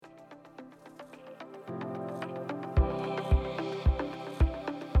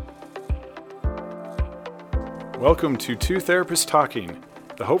Welcome to Two Therapists Talking.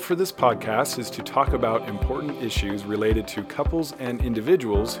 The hope for this podcast is to talk about important issues related to couples and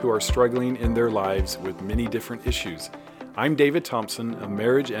individuals who are struggling in their lives with many different issues. I'm David Thompson, a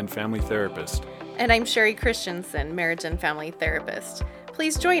marriage and family therapist. And I'm Sherry Christensen, marriage and family therapist.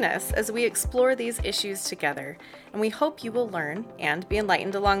 Please join us as we explore these issues together, and we hope you will learn and be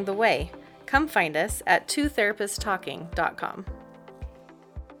enlightened along the way. Come find us at twotherapisttalking.com.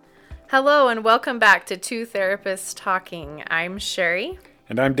 Hello, and welcome back to Two Therapists Talking. I'm Sherry.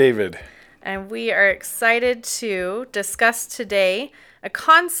 And I'm David. And we are excited to discuss today a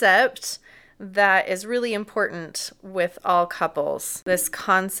concept that is really important with all couples. This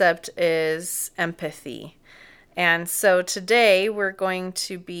concept is empathy. And so today we're going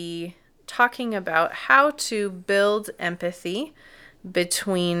to be talking about how to build empathy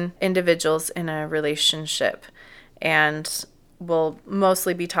between individuals in a relationship. And we'll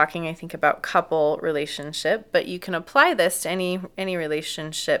mostly be talking, I think, about couple relationship, but you can apply this to any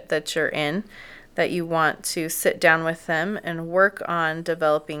relationship that you're in, that you want to sit down with them and work on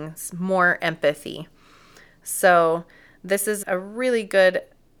developing more empathy. So this is a really good,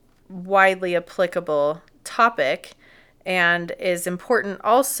 widely applicable topic and is important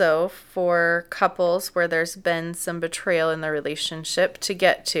also for couples where there's been some betrayal in the relationship to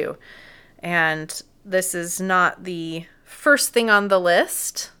get to. And this is not the first thing on the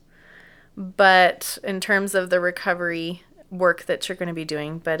list, but in terms of the recovery work that you're going to be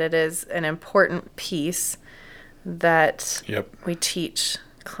doing, but it is an important piece that we teach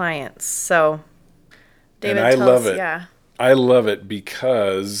clients. So David, and I love it. Yeah. I love it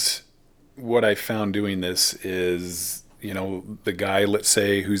because what I found doing this is, the guy, let's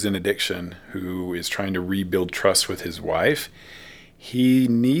say, who's in addiction, who is trying to rebuild trust with his wife, he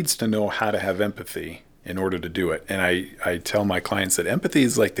needs to know how to have empathy in order to do it. And I tell my clients that empathy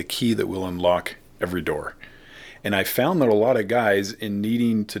is like the key that will unlock every door. And I found that a lot of guys, in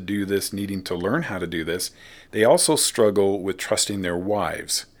needing to do this, needing to learn how to do this, they also struggle with trusting their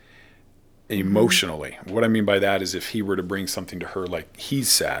wives emotionally. What I mean by that is if he were to bring something to her like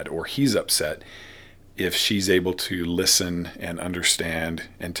he's sad or he's upset, if she's able to listen and understand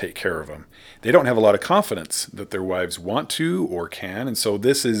and take care of him. They don't have a lot of confidence that their wives want to or can. And so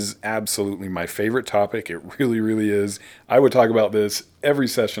this is absolutely my favorite topic. It really, really is. I would talk about this every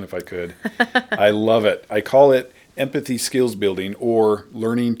session if I could. I love it. I call it empathy skills building, or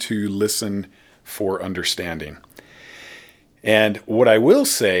learning to listen for understanding. And what I will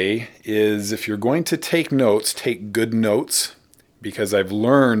say is, if you're going to take notes, take good notes, because I've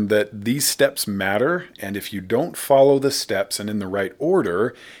learned that these steps matter. And if you don't follow the steps and in the right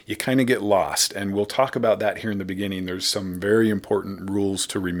order, you kind of get lost. And we'll talk about that here in the beginning. There's some very important rules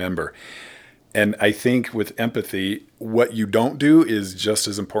to remember. And I think with empathy, what you don't do is just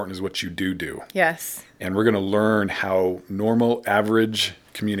as important as what you do. Yes. And we're going to learn how normal, average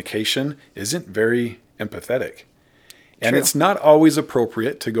communication isn't very empathetic. And It's not always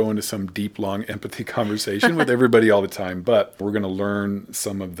appropriate to go into some deep, long empathy conversation with everybody all the time, but we're going to learn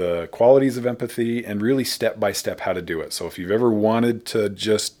some of the qualities of empathy and really step by step how to do it. So if you've ever wanted to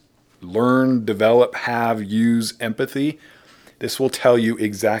just learn, develop, use empathy, this will tell you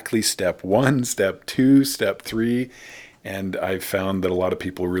exactly step 1, step 2, step 3. And I've found that a lot of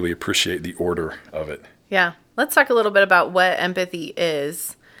people really appreciate the order of it. Yeah. Let's talk a little bit about what empathy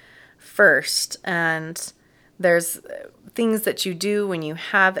is first. And there's things that you do when you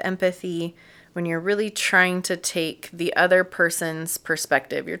have empathy, when you're really trying to take the other person's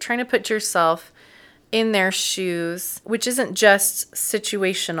perspective. You're trying to put yourself in their shoes, which isn't just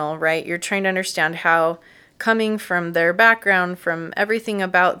situational, right? You're trying to understand how, coming from their background, from everything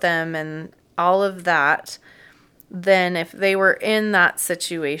about them and all of that, then if they were in that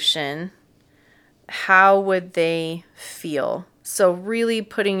situation, how would they feel? So really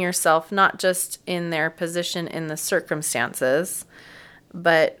putting yourself not just in their position in the circumstances,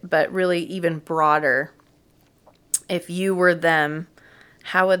 but really even broader. If you were them,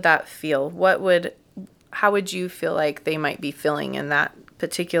 how would that feel? How would you feel like they might be feeling in that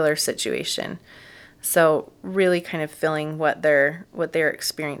particular situation? So really kind of feeling what they're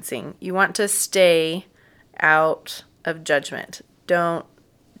experiencing. You want to stay out of judgment. Don't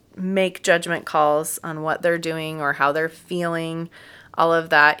make judgment calls on what they're doing or how they're feeling, all of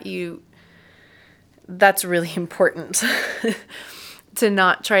that. That's really important to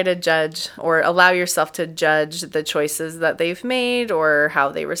not try to judge or allow yourself to judge the choices that they've made or how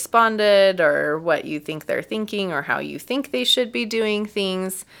they responded or what you think they're thinking or how you think they should be doing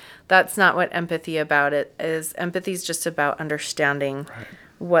things. That's not what empathy about it is. Empathy is just about understanding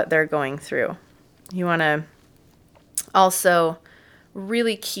what they're going through. You want to also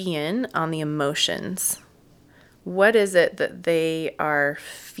really key in on the emotions. What is it that they are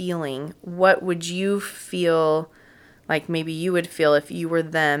feeling? What would you feel like maybe you would feel if you were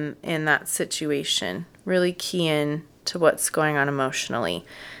them in that situation? Really key in to what's going on emotionally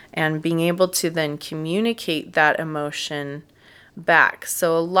and being able to then communicate that emotion back.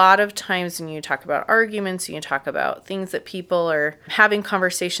 So a lot of times when you talk about arguments, you talk about things that people are having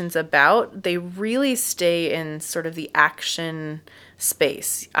conversations about, they really stay in sort of the action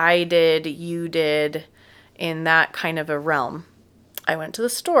space. I did, you did, in that kind of a realm. I went to the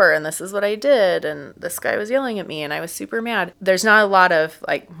store and this is what I did and this guy was yelling at me and I was super mad. There's not a lot of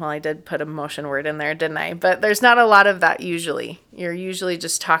like, well, I did put a motion word in there, didn't I? But there's not a lot of that usually. You're usually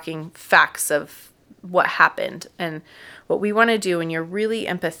just talking facts of what happened. And what we want to do when you're really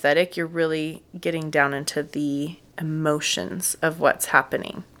empathetic, you're really getting down into the emotions of what's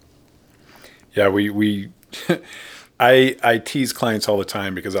happening. Yeah, we I tease clients all the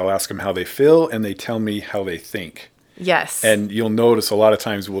time because I'll ask them how they feel and they tell me how they think. Yes. And you'll notice a lot of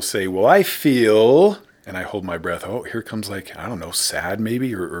times we'll say, well, I feel, and I hold my breath. Oh, here comes like, I don't know, sad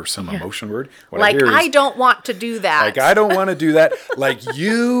maybe, or some emotion word. What like, I hear is, I don't want to do that. like, I don't want to do that. Like,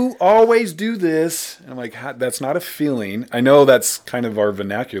 you always do this. And I'm like, that's not a feeling. I know that's kind of our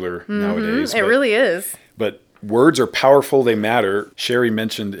vernacular nowadays. It really is. But words are powerful. They matter. Sherry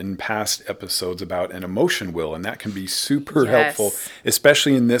mentioned in past episodes about an emotion wheel, and that can be super helpful,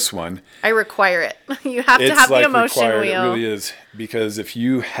 especially in this one. I require it. You have to have the emotion required. wheel. It really is. Because if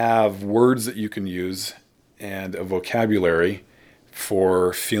you have words that you can use and a vocabulary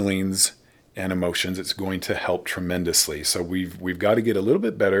for feelings and emotions, it's going to help tremendously. So we've got to get a little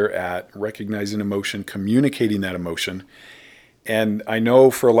bit better at recognizing emotion, communicating that emotion. And I know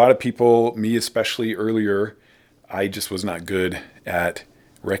for a lot of people, me especially earlier, I just was not good at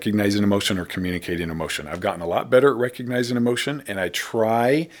recognizing emotion or communicating emotion. I've gotten a lot better at recognizing emotion, and I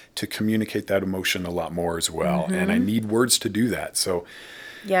try to communicate that emotion a lot more as well. Mm-hmm. And I need words to do that. So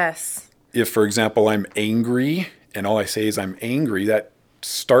yes, if, for example, I'm angry and all I say is I'm angry, that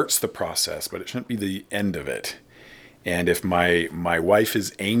starts the process, but it shouldn't be the end of it. And if my wife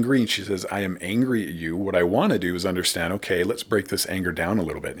is angry and she says, I am angry at you, what I want to do is understand, okay, let's break this anger down a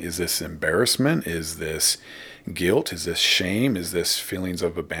little bit. Is this embarrassment? Is this guilt? Is this shame? Is this feelings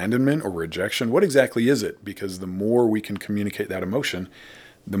of abandonment or rejection? What exactly is it? Because the more we can communicate that emotion,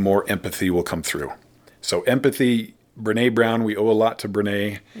 the more empathy will come through. So empathy, Brene Brown, we owe a lot to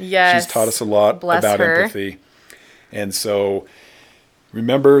Brene. Yes. She's taught us a lot about her. empathy. And so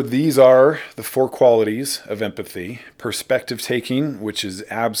remember, these are the 4 qualities of empathy. Perspective taking, which is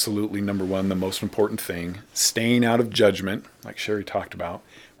absolutely number 1, the most important thing. Staying out of judgment, like Sherry talked about.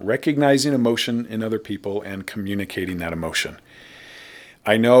 Recognizing emotion in other people and communicating that emotion.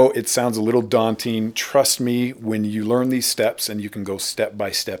 I know it sounds a little daunting. Trust me, when you learn these steps and you can go step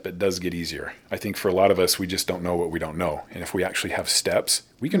by step, it does get easier. I think for a lot of us, we just don't know what we don't know. And if we actually have steps,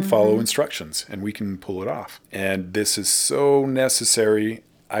 we can follow instructions and we can pull it off. And this is so necessary.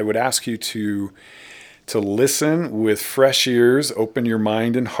 I would ask you to listen with fresh ears, open your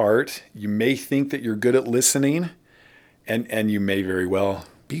mind and heart. You may think that you're good at listening, and you may very well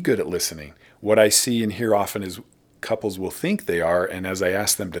be good at listening. What I see and hear often is couples will think they are, and as I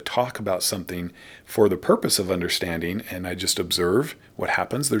ask them to talk about something for the purpose of understanding, and I just observe what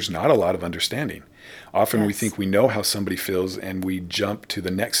happens, there's not a lot of understanding. Often we think we know how somebody feels, and we jump to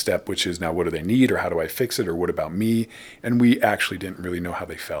the next step, which is now what do they need, or how do I fix it, or what about me? And we actually didn't really know how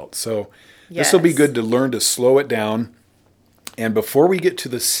they felt. So this will be good to learn to slow it down. And before we get to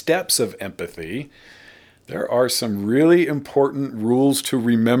the steps of empathy, there are some really important rules to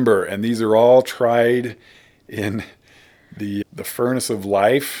remember, and these are all tried in the furnace of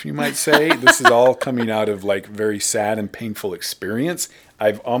life, you might say. This is all coming out of like very sad and painful experience.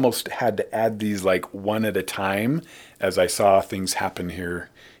 I've almost had to add these like one at a time as I saw things happen here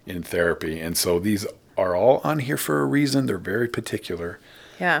in therapy. And so these are all on here for a reason. They're very particular.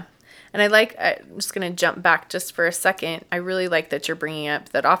 Yeah. And I'm just going to jump back just for a second. I really like that you're bringing up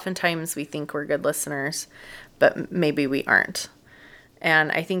that oftentimes we think we're good listeners, but maybe we aren't.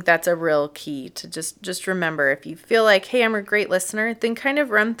 And I think that's a real key to just remember. If you feel like, hey, I'm a great listener, then kind of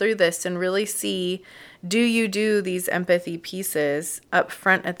run through this and really see, do you do these empathy pieces up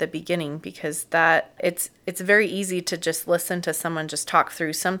front at the beginning? Because that it's very easy to just listen to someone just talk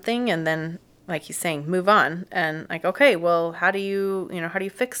through something and then, like he's saying, move on. And like, okay, well, how do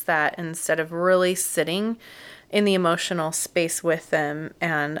you fix that, instead of really sitting in the emotional space with them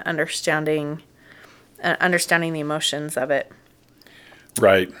and understanding the emotions of it.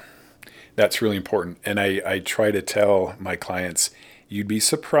 Right. That's really important. And I try to tell my clients, you'd be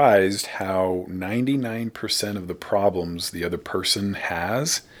surprised how 99% of the problems the other person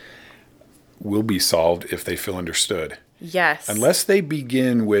has, will be solved if they feel understood. Yes. Unless they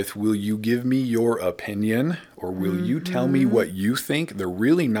begin with, will you give me your opinion, or will you tell me what you think? They're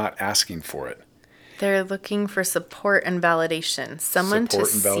really not asking for it. They're looking for support and validation. Someone Support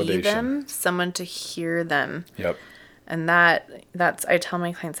to and see validation. them, someone to hear them. Yep. And that's I tell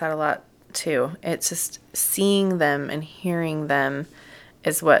my clients that a lot too. It's just seeing them and hearing them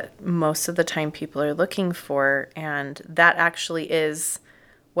is what most of the time people are looking for, and that actually is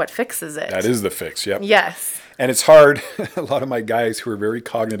what fixes it. That is the fix. Yep. Yes. And it's hard. A lot of my guys who are very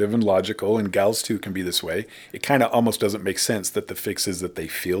cognitive and logical, and gals too can be this way, it kind of almost doesn't make sense that the fix is that they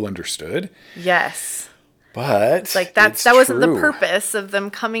feel understood. Yes. But it's like that wasn't the purpose of them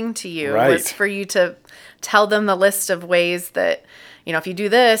coming to you. Right. It was for you to tell them the list of ways that, if you do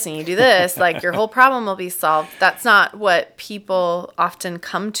this and you do this, like your whole problem will be solved. That's not what people often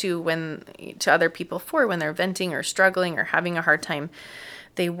come to other people for when they're venting or struggling or having a hard time.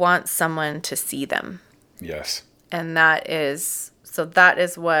 They want someone to see them. Yes. And that is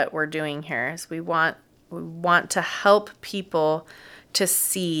what we're doing here is we want to help people to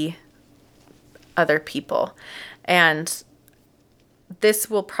see other people. And this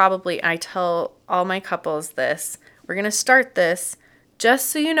will probably, I tell all my couples this, we're going to start this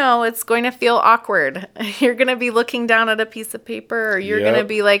just so you know it's going to feel awkward. You're going to be looking down at a piece of paper, or you're going to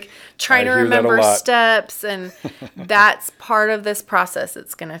be like trying to remember steps. And that's part of this process.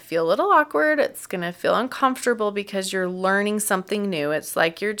 It's going to feel a little awkward. It's going to feel uncomfortable because you're learning something new. It's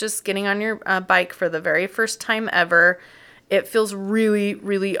like you're just getting on your bike for the very first time ever. It feels really,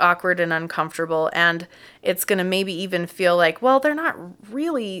 really awkward and uncomfortable. And it's going to maybe even feel like, well, they're not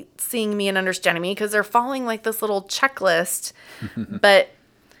really seeing me and understanding me because they're following like this little checklist. But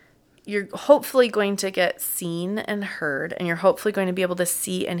you're hopefully going to get seen and heard, and you're hopefully going to be able to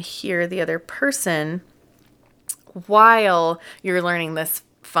see and hear the other person while you're learning this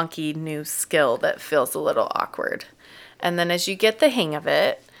funky new skill that feels a little awkward. And then as you get the hang of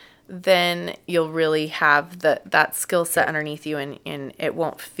it, then you'll really have that skill set underneath you, and it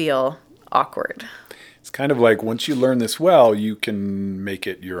won't feel awkward. It's kind of like once you learn this well, you can make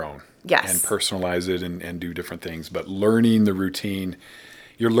it your own. Yes. And personalize it and do different things. But learning the routine,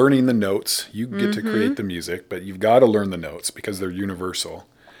 you're learning the notes. You get to create the music, but you've got to learn the notes because they're universal.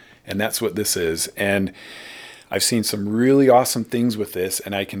 And that's what this is. And I've seen some really awesome things with this,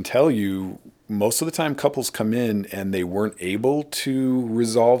 and I can tell you, most of the time couples come in and they weren't able to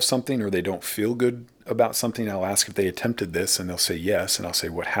resolve something, or they don't feel good about something. I'll ask if they attempted this, and they'll say yes, and I'll say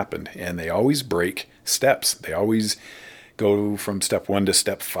what happened. And they always break steps. They always go from step 1 to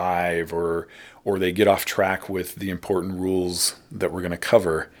step 5, or they get off track with the important rules that we're going to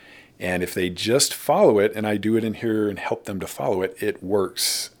cover. And if they just follow it, and I do it in here and help them to follow it, it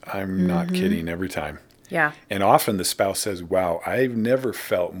works. I'm not kidding, every time. Yeah. And often the spouse says, wow, I've never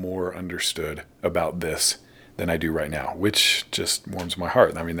felt more understood about this than I do right now, which just warms my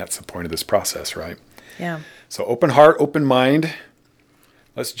heart. I mean, that's the point of this process, right? Yeah. So open heart, open mind.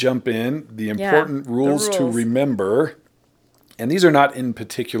 Let's jump in. The important rules to remember. And these are not in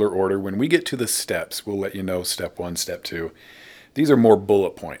particular order. When we get to the steps, we'll let you know step 1, step 2. These are more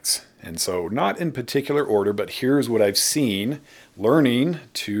bullet points. And so not in particular order, but here's what I've seen learning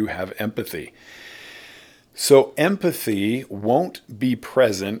to have empathy. So empathy won't be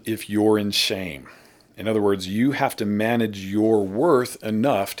present if you're in shame. In other words, you have to manage your worth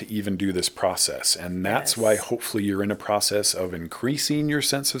enough to even do this process. And that's why hopefully you're in a process of increasing your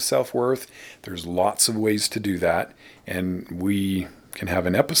sense of self-worth. There's lots of ways to do that. And we can have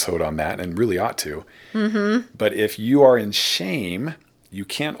an episode on that, and really ought to. But if you are in shame, you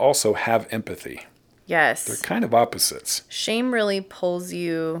can't also have empathy. Yes. They're kind of opposites. Shame really pulls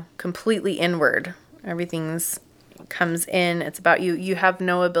you completely inward. Everything's comes in. It's about you. You have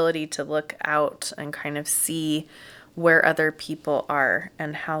no ability to look out and kind of see where other people are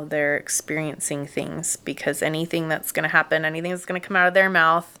and how they're experiencing things, because anything that's going to happen, anything that's going to come out of their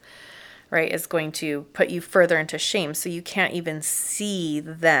mouth, right, is going to put you further into shame. So you can't even see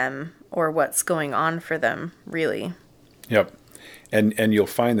them or what's going on for them, really. Yep. And you'll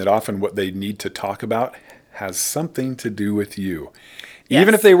find that often what they need to talk about has something to do with you. Yes.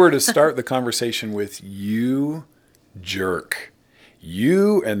 Even if they were to start the conversation with you jerk,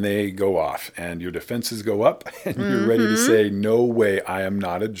 you, and they go off and your defenses go up and you're ready to say, no way, I am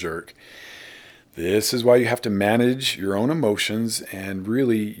not a jerk. This is why you have to manage your own emotions and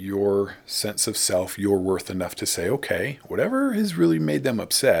really your sense of self, your worth enough to say, okay, whatever has really made them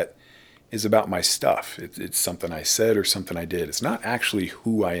upset is about my stuff. It's something I said or something I did. It's not actually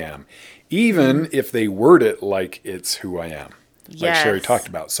who I am, even if they word it like it's who I am, like Sherry talked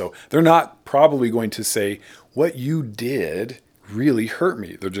about. So they're not probably going to say, what you did really hurt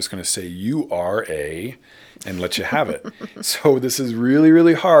me. They're just going to say, you are a, and let you have it. So this is really,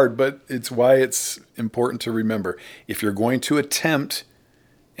 really hard, but it's why it's important to remember. If you're going to attempt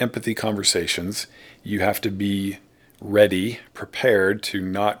empathy conversations, you have to be ready, prepared to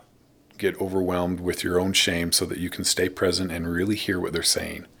not get overwhelmed with your own shame so that you can stay present and really hear what they're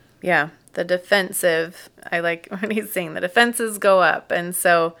saying. Yeah, the defensive, I like when he's saying the defenses go up. And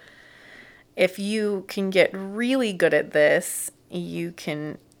so if you can get really good at this, you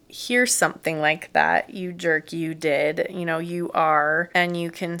can hear something like that, you jerk, you did, you are, and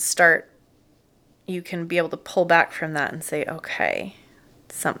you can be able to pull back from that and say, okay,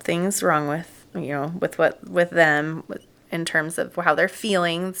 something's wrong with them in terms of how they're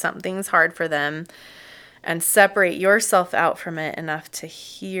feeling, something's hard for them, and separate yourself out from it enough to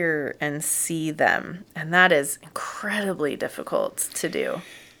hear and see them. And that is incredibly difficult to do.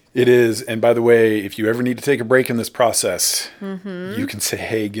 It is. And by the way, if you ever need to take a break in this process, you can say,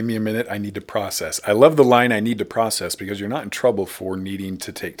 hey, give me a minute. I need to process. I love the line, I need to process, because you're not in trouble for needing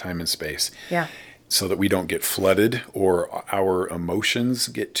to take time and space. Yeah. So that we don't get flooded or our emotions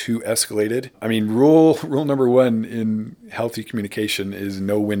get too escalated. I mean, rule number one in healthy communication is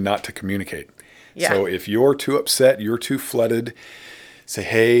know when not to communicate. Yeah. So if you're too upset, you're too flooded, say,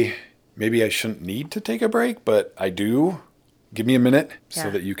 hey, maybe I shouldn't need to take a break, but I do. Give me a minute so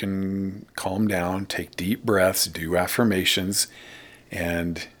that you can calm down, take deep breaths, do affirmations,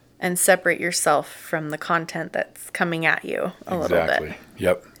 and separate yourself from the content that's coming at you a little bit. Exactly.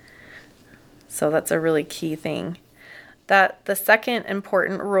 Yep. So that's a really key thing. That the second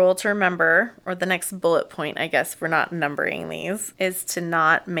important rule to remember, or the next bullet point, I guess we're not numbering these, is to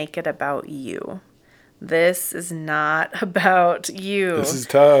not make it about you. This is not about you. This is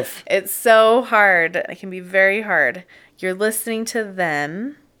tough. It's so hard. It can be very hard. You're listening to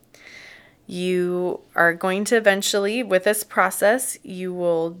them. You are going to eventually, with this process, you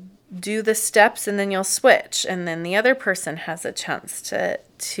will do the steps and then you'll switch. And then the other person has a chance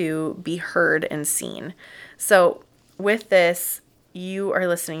to be heard and seen. So with this, you are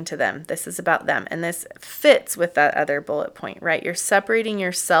listening to them. This is about them. And this fits with that other bullet point, right? You're separating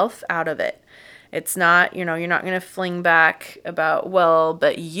yourself out of it. It's not, you're not going to fling back about, well,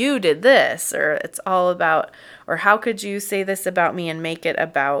 but you did this, or it's all about, or how could you say this about me and make it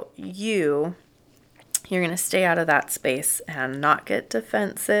about you? You're going to stay out of that space and not get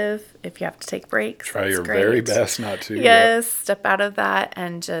defensive. If you have to take breaks, try your very best not to. Yes, step out of that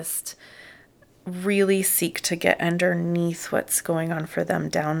and just really seek to get underneath what's going on for them,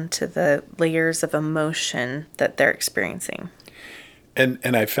 down to the layers of emotion that they're experiencing. And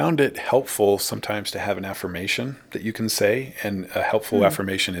I found it helpful sometimes to have an affirmation that you can say. And a helpful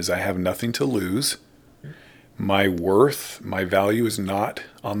affirmation is, I have nothing to lose. My worth, my value is not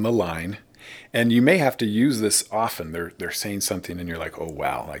on the line. And you may have to use this often. They're saying something and you're like, oh,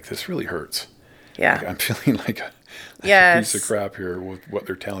 wow, like this really hurts. Yeah. Like, I'm feeling like a piece of crap here with what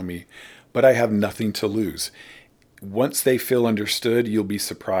they're telling me. But I have nothing to lose. Once they feel understood, you'll be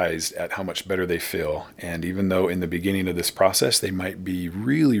surprised at how much better they feel. And even though in the beginning of this process, they might be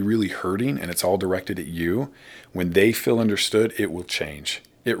really, really hurting and it's all directed at you, when they feel understood, it will change.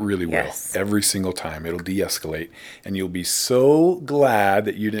 It really will. Every single time. It'll de-escalate. And you'll be so glad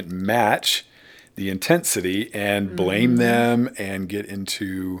that you didn't match the intensity and blame them and get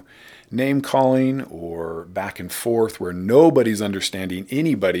into name calling or back and forth where nobody's understanding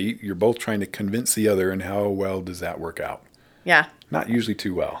anybody. You're both trying to convince the other, and how well does that work out? Yeah. Not usually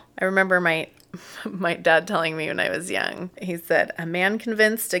too well. I remember my dad telling me when I was young, he said, a man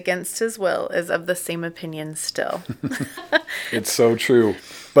convinced against his will is of the same opinion still. It's so true.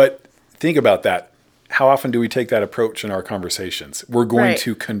 But think about that. How often do we take that approach in our conversations? We're going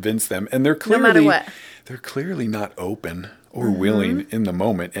to convince them, and they're clearly, no matter what. They're clearly not open or willing in the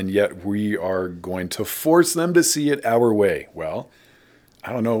moment, and yet we are going to force them to see it our way. Well,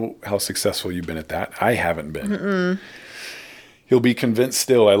 I don't know how successful you've been at that. I haven't been. He'll be convinced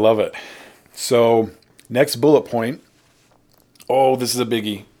still. I love it. So next bullet point. Oh, this is a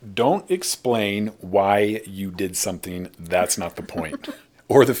biggie. Don't explain why you did something. That's not the point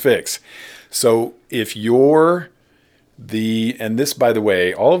or the fix. So if you're and this, by the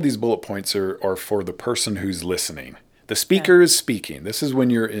way, all of these bullet points are for the person who's listening. The speaker is speaking. This is when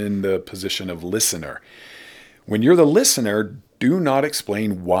you're in the position of listener. When you're the listener, do not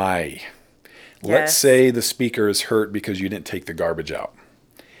explain why. Let's say the speaker is hurt because you didn't take the garbage out.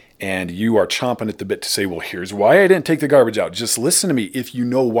 And you are chomping at the bit to say, well, here's why I didn't take the garbage out. Just listen to me. If you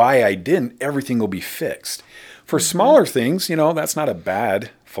know why I didn't, everything will be fixed. For smaller things, that's not a bad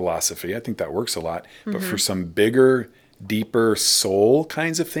philosophy. I think that works a lot. But for some bigger, deeper soul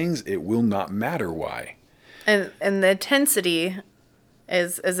kinds of things, it will not matter why. And the intensity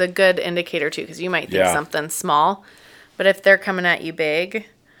is a good indicator too, because you might think Yeah. something small, but if they're coming at you big,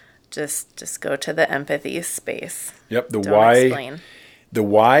 just go to the empathy space. Yep. Don't explain. The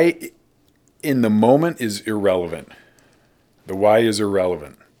why in the moment is irrelevant. The why is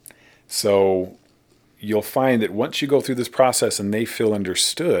irrelevant. So you'll find that once you go through this process and they feel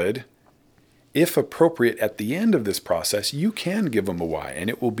understood, if appropriate at the end of this process, you can give them a why, and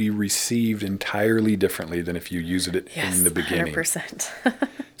it will be received entirely differently than if you use it Yes, in the beginning. 100%.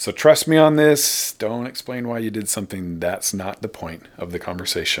 So trust me on this. Don't explain why you did something. That's not the point of the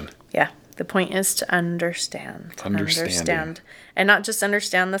conversation. Yeah. The point is to understand. Understanding. Understand. And not just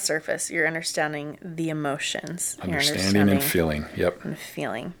understand the surface. You're understanding the emotions. You're Understanding and feeling. Yep. and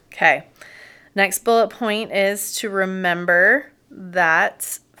feeling. Okay. Next bullet point is to remember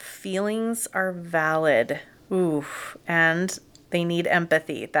that feelings are valid. Ooh, and they need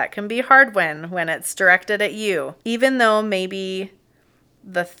empathy. That can be hard when it's directed at you. Even though maybe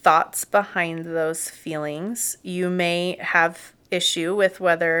the thoughts behind those feelings, you may have issue with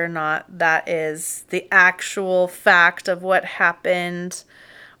whether or not that is the actual fact of what happened,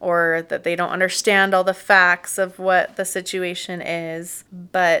 or that they don't understand all the facts of what the situation is,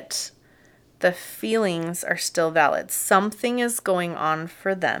 but the feelings are still valid. Something is going on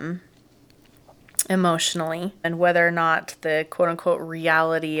for them emotionally, and whether or not the quote unquote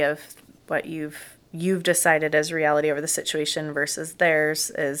reality of what you've decided as reality over the situation versus theirs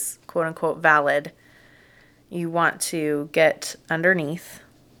is quote unquote valid, you want to get underneath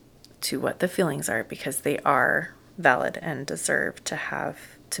to what the feelings are, because they are valid and deserve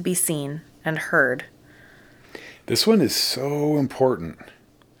to be seen and heard. This one is so important.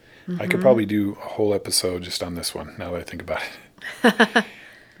 I could probably do a whole episode just on this one, now that I think about it.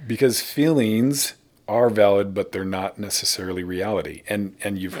 Because feelings are valid, but they're not necessarily reality. And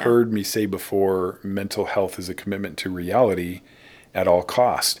you've heard me say before, mental health is a commitment to reality at all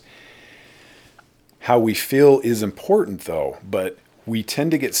cost. How we feel is important, though, but we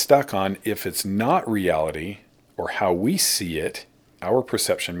tend to get stuck on if it's not reality or how we see it. Our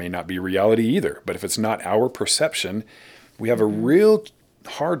perception may not be reality either, but if it's not our perception, we have a real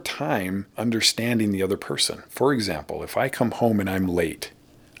hard time understanding the other person. For example, if I come home and I'm late,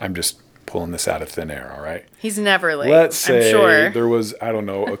 I'm just pulling this out of thin air, all right? He's never late. Let's say I'm sure. there was, I don't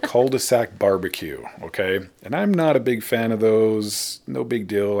know, a cul-de-sac barbecue, okay? And I'm not a big fan of those. No big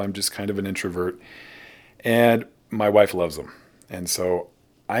deal. I'm just kind of an introvert. And my wife loves them. And so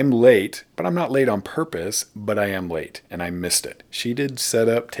I'm late, but I'm not late on purpose, but I am late and I missed it. She did set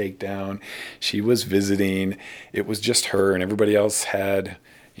up, take down. She was visiting. It was just her, and everybody else had,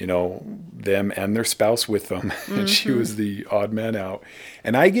 them and their spouse with them. And she was the odd man out.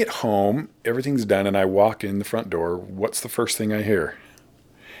 And I get home, everything's done, and I walk in the front door. What's the first thing I hear?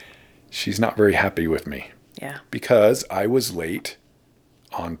 She's not very happy with me. Yeah. Because I was late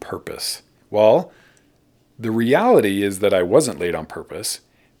on purpose. Well, the reality is that I wasn't late on purpose,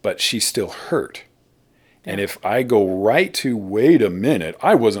 but she's still hurt. And if I go right to, wait a minute,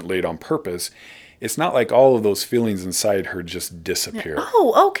 I wasn't late on purpose, it's not like all of those feelings inside her just disappear.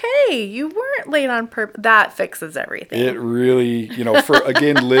 Oh, okay. You weren't late on purpose. That fixes everything. It really, for,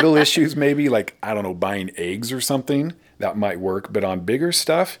 again, little issues maybe, like, I don't know, buying eggs or something, that might work. But on bigger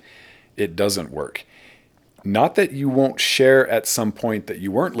stuff, it doesn't work. Not that you won't share at some point that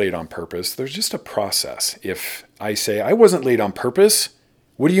you weren't late on purpose. There's just a process. If I say, I wasn't late on purpose,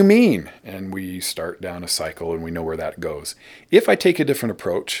 what do you mean? And we start down a cycle and we know where that goes. If I take a different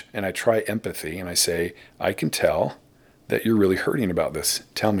approach and I try empathy and I say, I can tell that you're really hurting about this.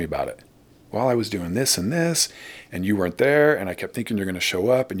 Tell me about it. Well, I was doing this and you weren't there, and I kept thinking you're going to show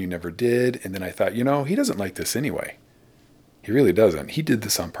up and you never did. And then I thought, he doesn't like this anyway. He really doesn't. He did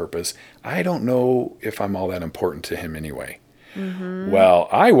this on purpose. I don't know if I'm all that important to him anyway. Well,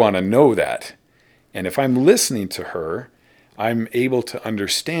 I want to know that. And if I'm listening to her, I'm able to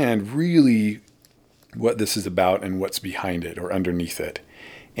understand really what this is about and what's behind it or underneath it.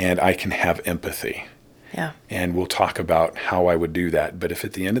 And I can have empathy. Yeah. And we'll talk about how I would do that. But if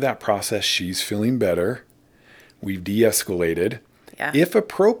at the end of that process she's feeling better, we've de-escalated, if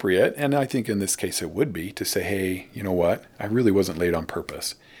appropriate, and I think in this case it would be, to say, hey, you know what? I really wasn't late on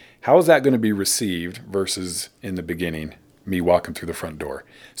purpose. How is that going to be received versus in the beginning, me walking through the front door?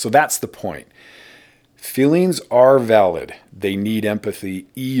 So that's the point. Feelings are valid. They need empathy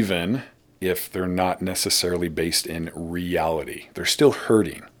even if they're not necessarily based in reality. They're still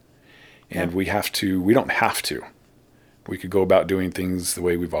hurting. And we don't have to. We could go about doing things the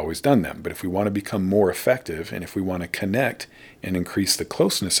way we've always done them. But if we want to become more effective and if we want to connect and increase the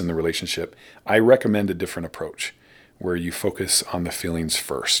closeness in the relationship, I recommend a different approach where you focus on the feelings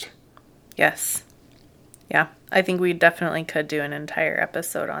first. Yes. Yeah. I think we definitely could do an entire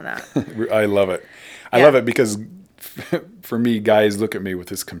episode on that. I love it. I love it because for me, guys look at me with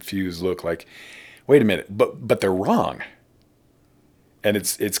this confused look like, wait a minute, but they're wrong. And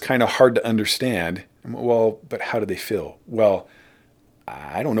it's kind of hard to understand. Well, but how do they feel? Well,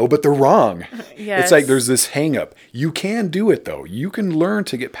 I don't know, but they're wrong. Yes. It's like there's this hang up. You can do it though. You can learn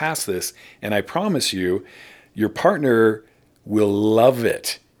to get past this. And I promise you, your partner will love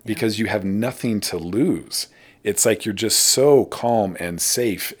it because you have nothing to lose. It's like you're just so calm and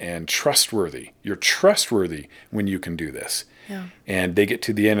safe and trustworthy. You're trustworthy when you can do this. Yeah. And they get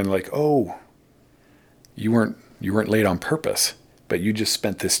to the end and like, oh, you weren't late on purpose, but you just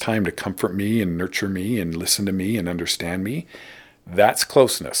spent this time to comfort me and nurture me and listen to me and understand me. That's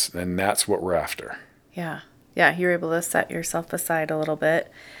closeness, and that's what we're after. Yeah. Yeah, you're able to set yourself aside a little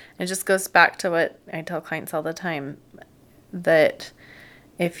bit. It just goes back to what I tell clients all the time, that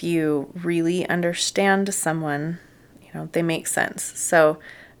if you really understand someone, they make sense. So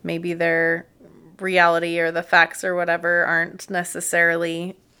maybe their reality or the facts or whatever aren't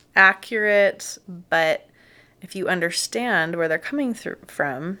necessarily accurate, but if you understand where they're coming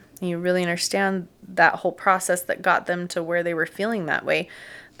from, you really understand that whole process that got them to where they were feeling that way,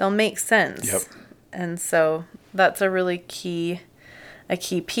 they'll make sense. Yep. And so that's a really key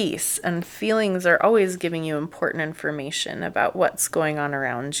piece. And feelings are always giving you important information about what's going on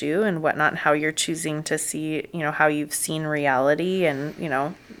around you and whatnot, and how you're choosing to see, how you've seen reality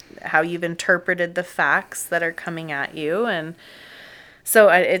and, how you've interpreted the facts that are coming at you. And so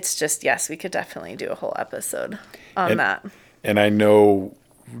it's just, yes, we could definitely do a whole episode on that. And I know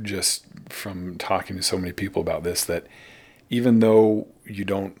just from talking to so many people about this, that even though you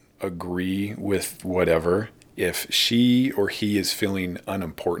don't agree with whatever, if she or he is feeling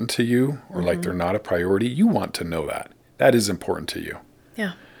unimportant to you or like they're not a priority, you want to know that. That is important to you.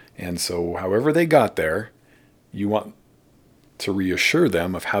 Yeah. And so however they got there, you want to reassure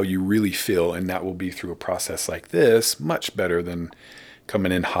them of how you really feel, and that will be through a process like this, much better than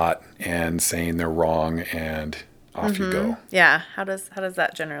coming in hot and saying they're wrong and off you go. Yeah. How does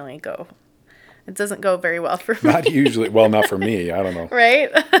that generally go? It doesn't go very well for me. Not usually. Well, not for me. I don't know.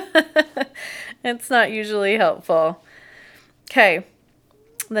 Right? It's not usually helpful. Okay.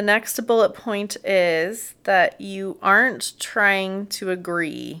 The next bullet point is that you aren't trying to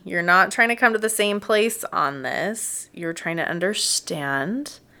agree. You're not trying to come to the same place on this. You're trying to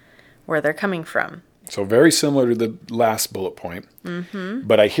understand where they're coming from. So very similar to the last bullet point.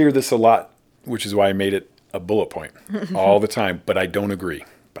 But I hear this a lot, which is why I made it a bullet point all the time. But I don't agree.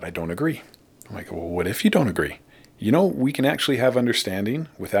 I'm like, well, what if you don't agree? We can actually have understanding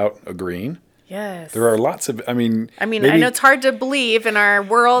without agreeing. Yes. There are lots of, I know it's hard to believe in our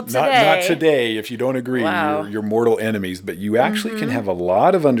world today. Not today. If you don't agree, wow. you're mortal enemies. But you actually can have a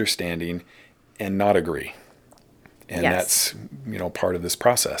lot of understanding and not agree. And that's, part of this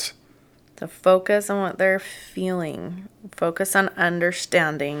process. So focus on what they're feeling. Focus on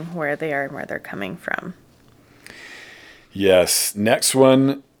understanding where they are and where they're coming from. Yes. Next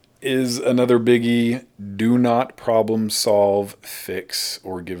one is another biggie. Do not problem solve, fix,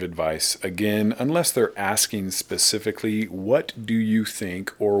 or give advice. Again, unless they're asking specifically, what do you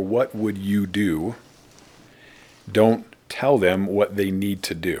think or what would you do? Don't tell them what they need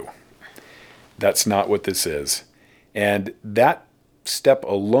to do. That's not what this is. And that step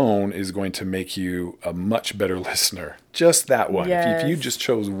alone is going to make you a much better listener. Just that one. Yes. If you just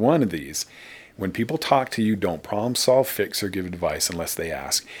chose one of these, when people talk to you, don't problem solve, fix, or give advice unless they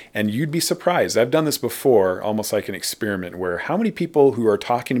ask. And you'd be surprised. I've done this before, almost like an experiment, where how many people who are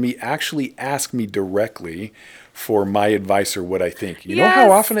talking to me actually ask me directly for my advice or what I think. You know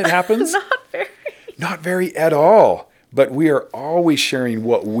how often it happens? Not very at all. But we are always sharing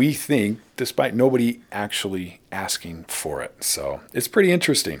what we think, despite nobody actually asking for it. So it's pretty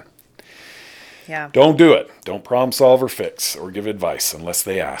interesting. Yeah. Don't do it. Don't problem solve or fix or give advice unless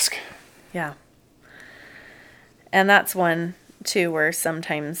they ask. Yeah. And that's one, too, where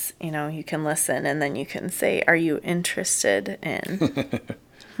sometimes, you can listen and then you can say, are you interested in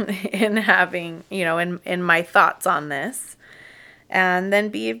in having, in my thoughts on this? And then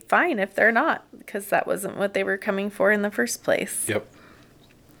be fine if they're not, because that wasn't what they were coming for in the first place. Yep.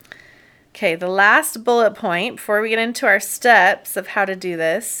 Okay, the last bullet point before we get into our steps of how to do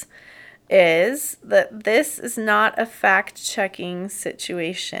this is that this is not a fact-checking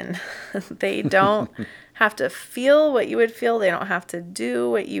situation. They don't have to feel what you would feel. They don't have to do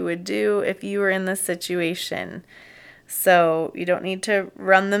what you would do if you were in this situation. So you don't need to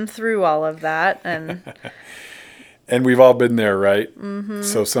run them through all of that. And we've all been there, right? Mm-hmm.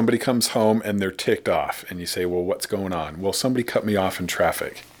 So somebody comes home and they're ticked off. And you say, well, what's going on? Well, somebody cut me off in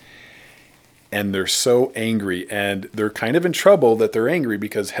traffic. and they're so angry, and they're kind of in trouble that they're angry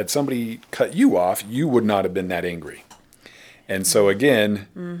because had somebody cut you off, you would not have been that angry. And so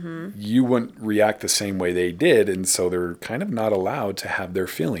again, you wouldn't react the same way they did. And so they're kind of not allowed to have their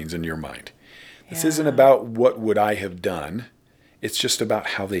feelings in your mind. This isn't about what would I have done. It's just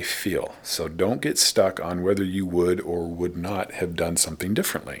about how they feel. So don't get stuck on whether you would or would not have done something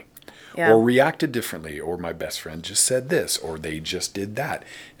differently. Yeah. Or reacted differently. Or my best friend just said this. Or they just did that.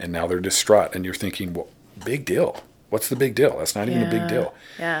 And now they're distraught. And you're thinking, well, big deal. What's the big deal? That's not even a big deal.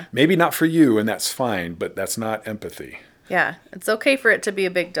 Yeah. Maybe not for you, and that's fine. But that's not empathy. Yeah, it's okay for it to be a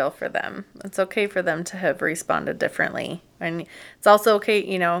big deal for them. It's okay for them to have responded differently. And it's also okay,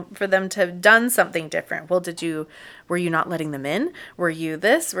 for them to have done something different. Well, were you not letting them in? Were you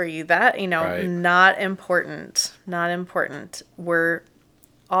this? Were you that? Right. Not important. Not important.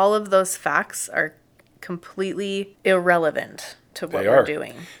 All of those facts are completely irrelevant to what we're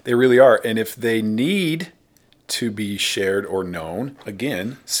doing. They really are. And if they need to be shared or known,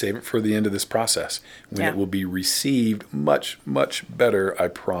 again, save it for the end of this process when it will be received much, much better, I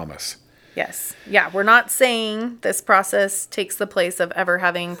promise. Yes. Yeah, we're not saying this process takes the place of ever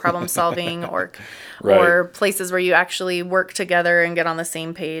having problem solving or places where you actually work together and get on the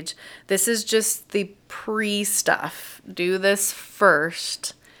same page. This is just the pre-stuff. Do this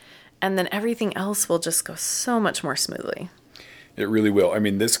first, and then everything else will just go so much more smoothly. It really will. I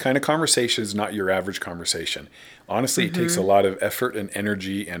mean, this kind of conversation is not your average conversation. Honestly, it takes a lot of effort and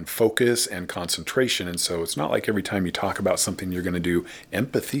energy and focus and concentration. And so it's not like every time you talk about something, you're going to do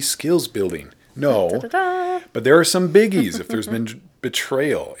empathy skills building. No. Da-da-da. But there are some biggies. If there's been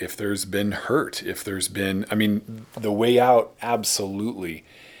betrayal, if there's been hurt, the way out absolutely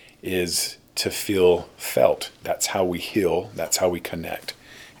is to feel felt. That's how we heal. That's how we connect.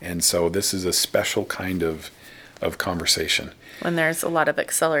 And so this is a special kind of conversation. When there's a lot of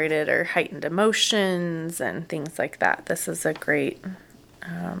accelerated or heightened emotions and things like that, this is a great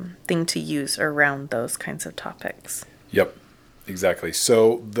thing to use around those kinds of topics. Yep, exactly.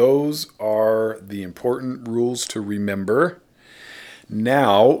 So those are the important rules to remember.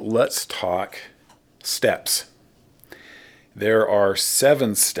 Now let's talk steps. There are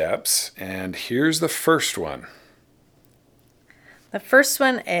 7 steps, and here's the first one. The first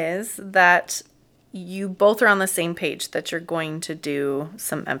one is that you both are on the same page that you're going to do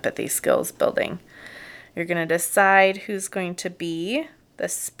some empathy skills building. You're going to decide who's going to be the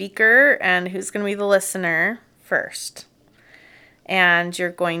speaker and who's going to be the listener first. And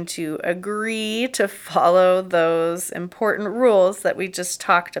you're going to agree to follow those important rules that we just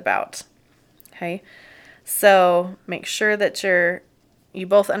talked about. Okay? So make sure that you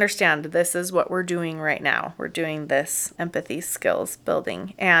both understand this is what we're doing right now. We're doing this empathy skills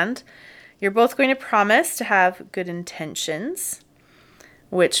building. And you're both going to promise to have good intentions,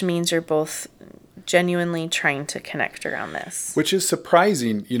 which means you're both genuinely trying to connect around this. Which is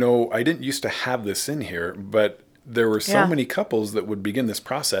surprising. I didn't used to have this in here, but there were so many couples that would begin this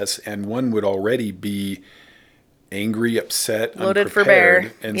process and one would already be angry, upset, loaded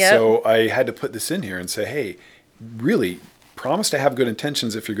unprepared. For bear. And so I had to put this in here and say, hey, really promise to have good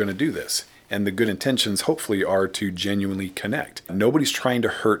intentions if you're going to do this. And the good intentions, hopefully, are to genuinely connect. Nobody's trying to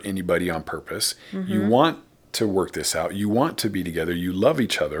hurt anybody on purpose. You want to work this out. You want to be together. You love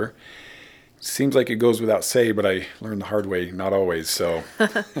each other. Seems like it goes without say, but I learned the hard way, not always. So,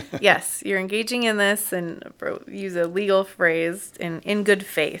 yes, you're engaging in this, and use a legal phrase, in good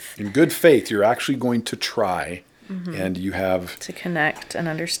faith. In good faith, you're actually going to try, and you have to connect and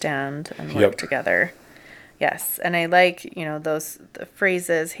understand and work together. Yes, and I like, the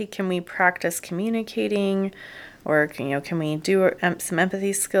phrases, hey, can we practice communicating? Or, can we do some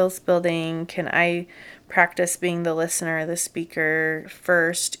empathy skills building? Can I practice being the listener, the speaker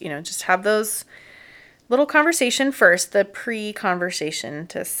first? Just have those little conversation first, the pre-conversation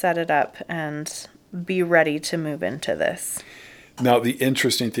to set it up and be ready to move into this. Now, the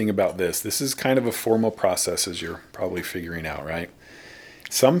interesting thing about this is kind of a formal process, as you're probably figuring out, right?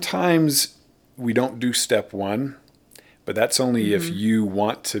 Sometimes we don't do step 1, but that's only if you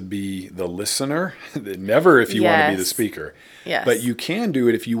want to be the listener, never if you want to be the speaker. Yes. But you can do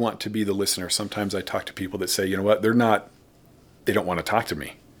it if you want to be the listener. Sometimes I talk to people that say, you know what, they don't want to talk to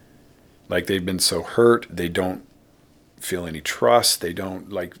me. Like they've been so hurt, they don't feel any trust. They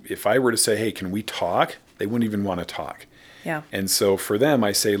don't, like, if I were to say, hey, can we talk? They wouldn't even want to talk. Yeah. And so for them,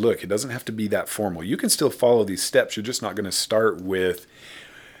 I say, look, it doesn't have to be that formal. You can still follow these steps. You're just not going to start with,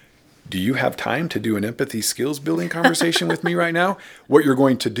 do you have time to do an empathy skills building conversation with me right now? What you're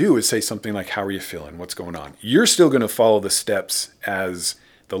going to do is say something like, how are you feeling? What's going on? You're still going to follow the steps as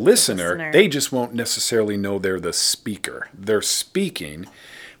the listener. They just won't necessarily know they're the speaker. They're speaking,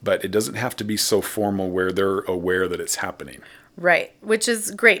 but it doesn't have to be so formal where they're aware that it's happening. Right. Which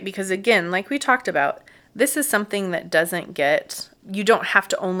is great because, again, like we talked about, this is something that you don't have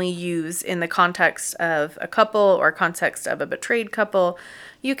to only use in the context of a couple or context of a betrayed couple.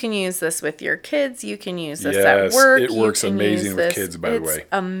 You can use this with your kids. You can use this at work. It works amazing with kids, by the way. It's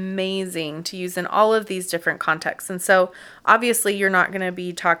amazing to use in all of these different contexts. And so obviously you're not going to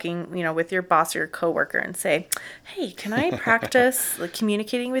be talking, with your boss or your coworker and say, hey, can I practice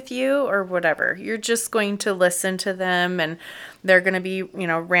communicating with you or whatever? You're just going to listen to them, and they're going to be,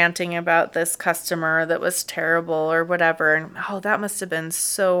 ranting about this customer that was terrible or whatever. And, oh, that must have been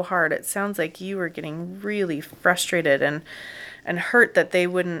so hard. It sounds like you were getting really frustrated and hurt that they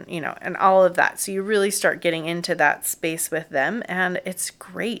wouldn't, and all of that. So you really start getting into that space with them, and it's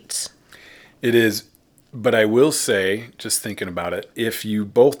great. It is. But I will say, just thinking about it, if you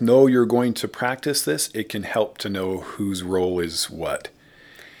both know you're going to practice this, it can help to know whose role is what.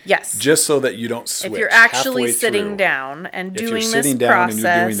 Yes. Just so that you don't switch. If you're actually sitting down and doing this process. If you're sitting down and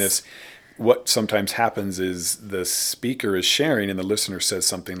you're doing this, what sometimes happens is the speaker is sharing and the listener says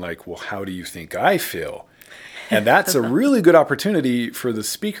something like, well, how do you think I feel? And that's a really good opportunity for the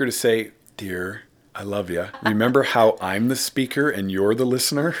speaker to say, dear, I love you. Remember how I'm the speaker and you're the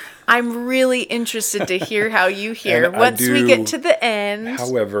listener? I'm really interested to hear how you hear once we get to the end.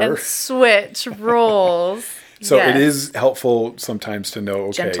 However, and switch roles. So It is helpful sometimes to know,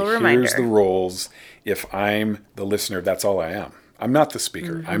 okay, here's the roles. If I'm the listener, that's all I am. I'm not the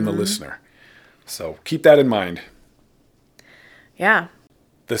speaker. Mm-hmm. I'm the listener. So keep that in mind. Yeah.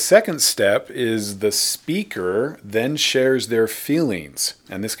 The second step is the speaker then shares their feelings.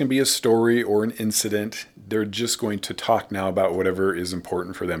 And this can be a story or an incident. They're just going to talk now about whatever is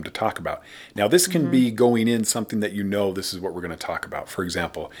important for them to talk about. Now, this can be going in something that this is what we're going to talk about. For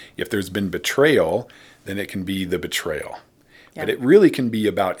example, if there's been betrayal, then it can be the betrayal. Yeah. But it really can be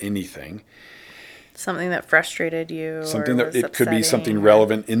about anything. Something that frustrated you. Something that it could be something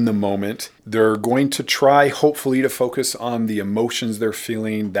relevant in the moment. They're going to try, hopefully, to focus on the emotions they're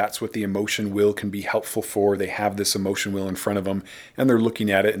feeling. That's what the emotion wheel can be helpful for. They have this emotion wheel in front of them, and they're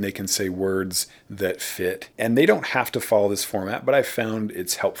looking at it, and they can say words that fit. And they don't have to follow this format, but I found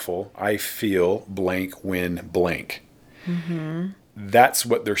it's helpful. I feel blank when blank. Mm-hmm. That's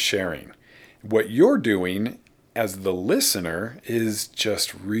what they're sharing. What you're doing as the listener is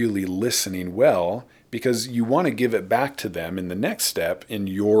just really listening well, because you want to give it back to them in the next step in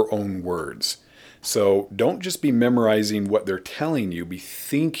your own words. So don't just be memorizing what they're telling you, be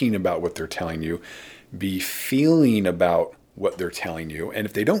thinking about what they're telling you, be feeling about what they're telling you. And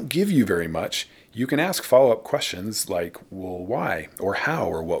if they don't give you very much, you can ask follow-up questions like, well, why, or how,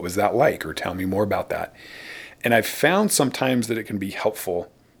 or what was that like, or tell me more about that. And I've found sometimes that it can be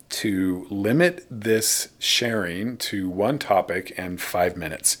helpful to limit this sharing to one topic and 5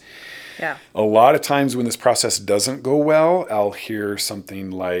 minutes. Yeah. A lot of times when this process doesn't go well, I'll hear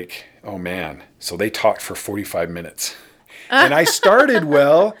something like, oh man, so they talked for 45 minutes. And I started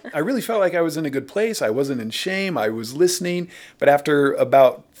well. I really felt like I was in a good place. I wasn't in shame. I was listening. But after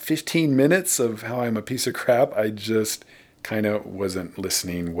about 15 minutes of how I'm a piece of crap, I just kind of wasn't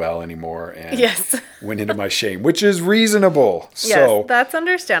listening well anymore and went into my shame, which is reasonable. Yes, so that's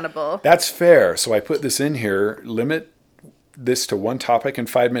understandable. That's fair. So I put this in here, limit this to one topic in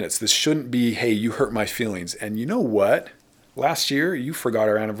 5 minutes. This shouldn't be, hey, you hurt my feelings. And you know what? Last year, you forgot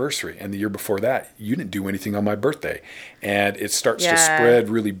our anniversary. And the year before that, you didn't do anything on my birthday. And it starts to spread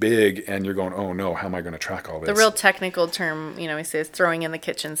really big. And you're going, oh, no, how am I going to track all this? The real technical term, we say is throwing in the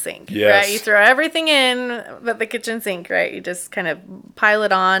kitchen sink. Yes. Right? You throw everything in but the kitchen sink, right? You just kind of pile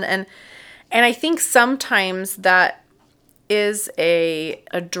it on. And I think sometimes that is a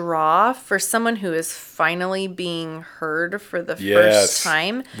draw for someone who is finally being heard for the first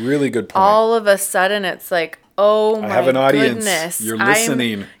time. Really good point. All of a sudden, it's like, oh my goodness. I have an audience. You're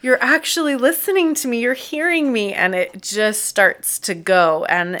listening. You're actually listening to me. You're hearing me. And it just starts to go.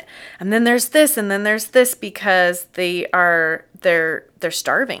 And then there's this, and then there's this, because they're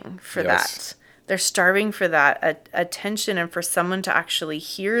starving for that. They're starving for that attention and for someone to actually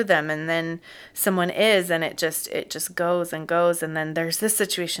hear them. And then someone is, and it just goes and goes. And then there's this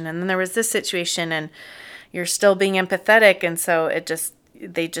situation, and then there was this situation, and you're still being empathetic. And so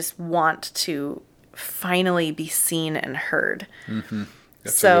they just want to finally be seen and heard. Mm-hmm.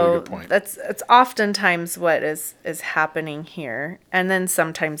 That's a really good point. It's oftentimes what is happening here. And then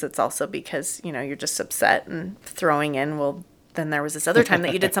sometimes it's also because, you're just upset and throwing in, well, then there was this other time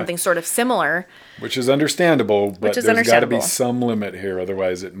that you did something sort of similar. Which is understandable, but there's got to be some limit here.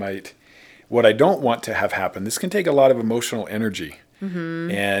 Otherwise it might, what I don't want to have happen, this can take a lot of emotional energy.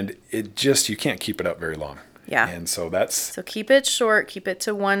 Mm-hmm. And you can't keep it up very long. Yeah. And so that's... So keep it short, keep it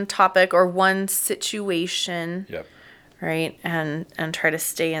to one topic or one situation. Yep. Right? And try to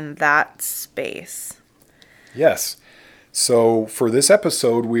stay in that space. Yes. So for this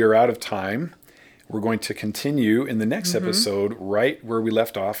episode, we are out of time. We're going to continue in the next episode right where we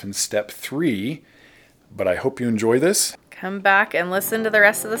left off in step 3. But I hope you enjoy this. Come back and listen to the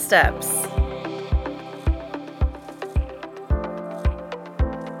rest of the steps.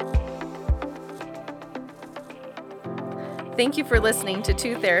 Thank you for listening to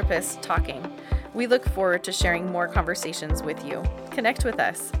Two Therapists Talking. We look forward to sharing more conversations with you. Connect with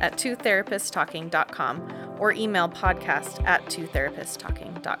us at twotherapisttalking.com or email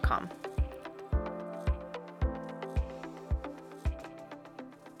podcast@twotherapisttalking.com.